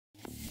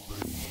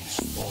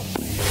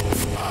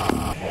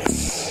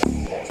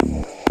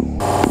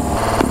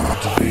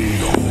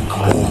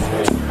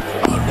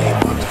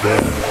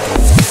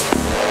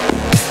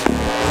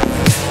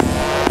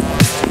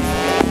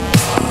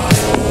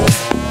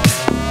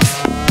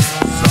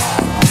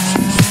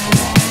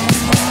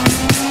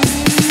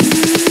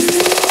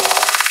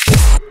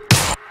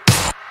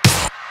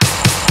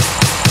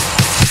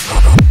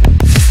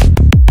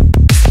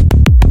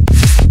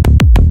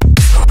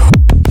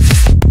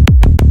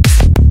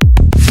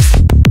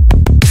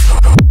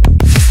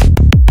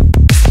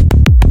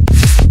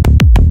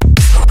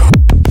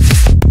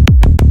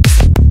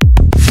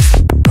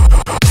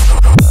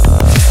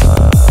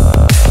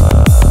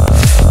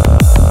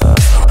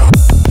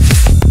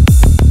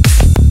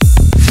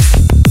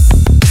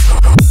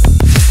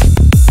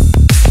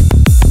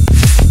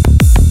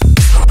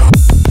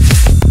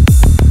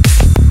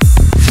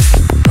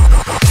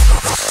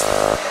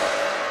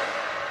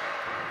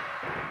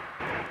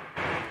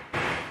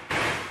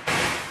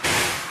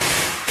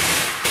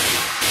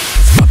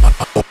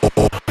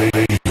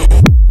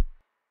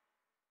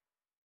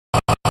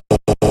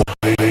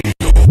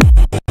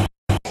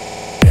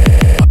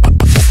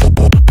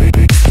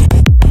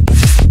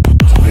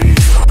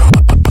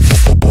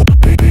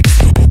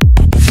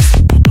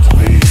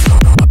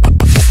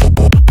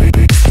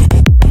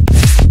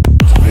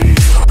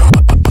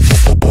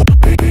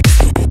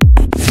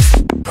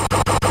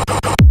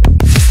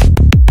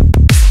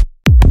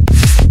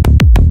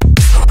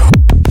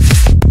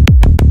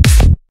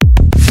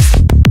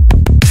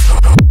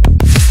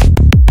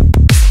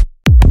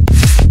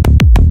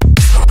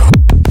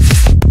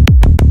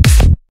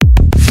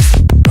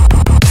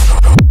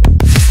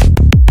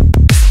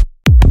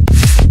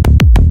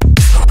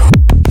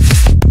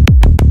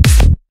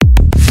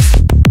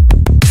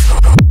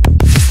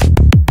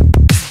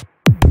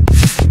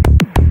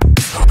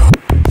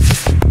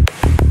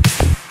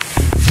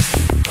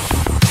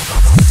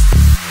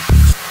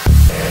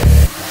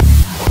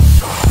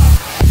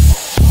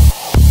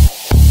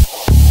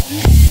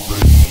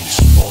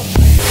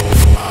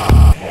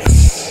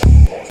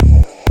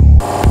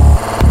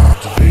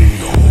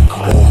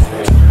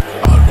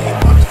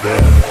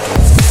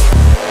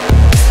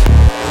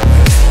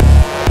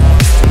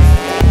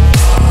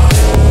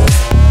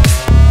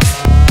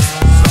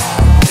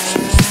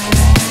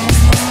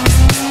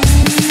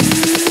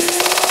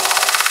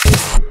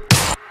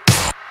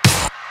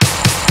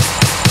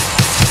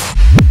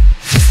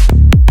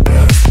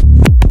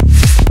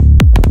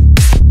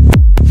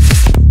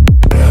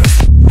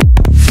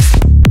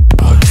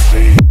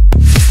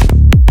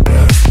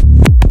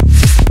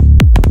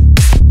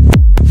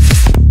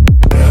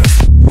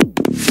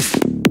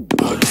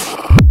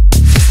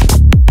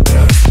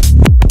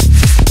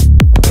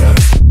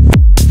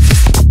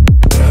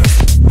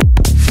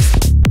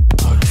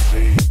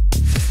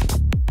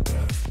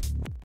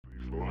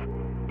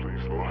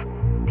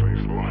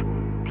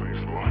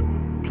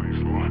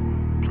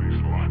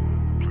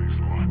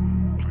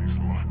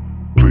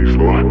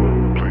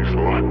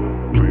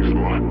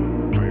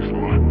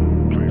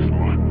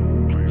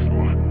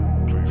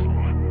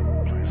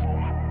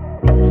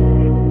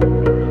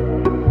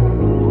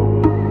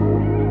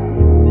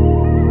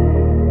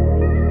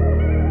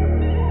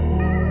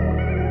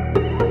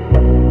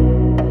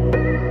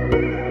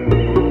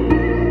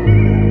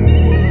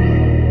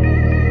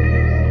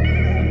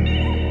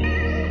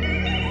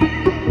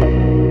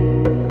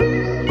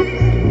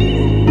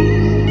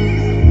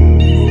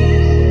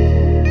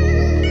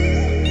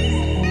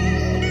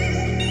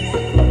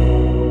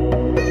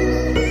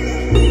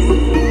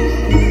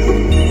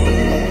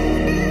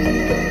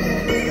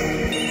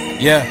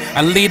Yeah,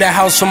 I leave the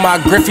house with my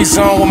Griffey's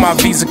on, with my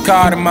Visa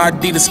card and my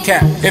Adidas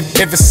cap. If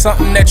it's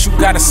something that you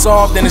gotta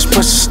solve, then it's push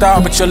to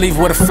start, but you'll leave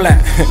with a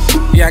flat.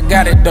 Yeah, I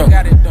got it though.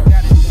 Got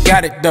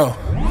it though.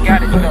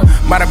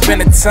 Might have been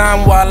a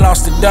time where I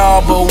lost the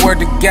dog, but word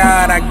to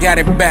God, I got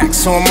it back.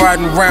 So I'm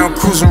riding around,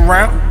 cruising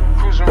around.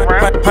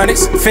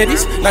 Hundreds,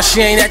 50s, now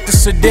she ain't acting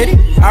so ditty.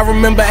 I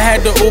remember I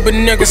had the Uber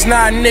niggas,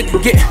 now a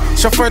nigga get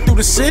chauffeur through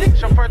the city.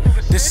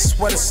 This is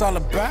what it's all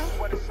about.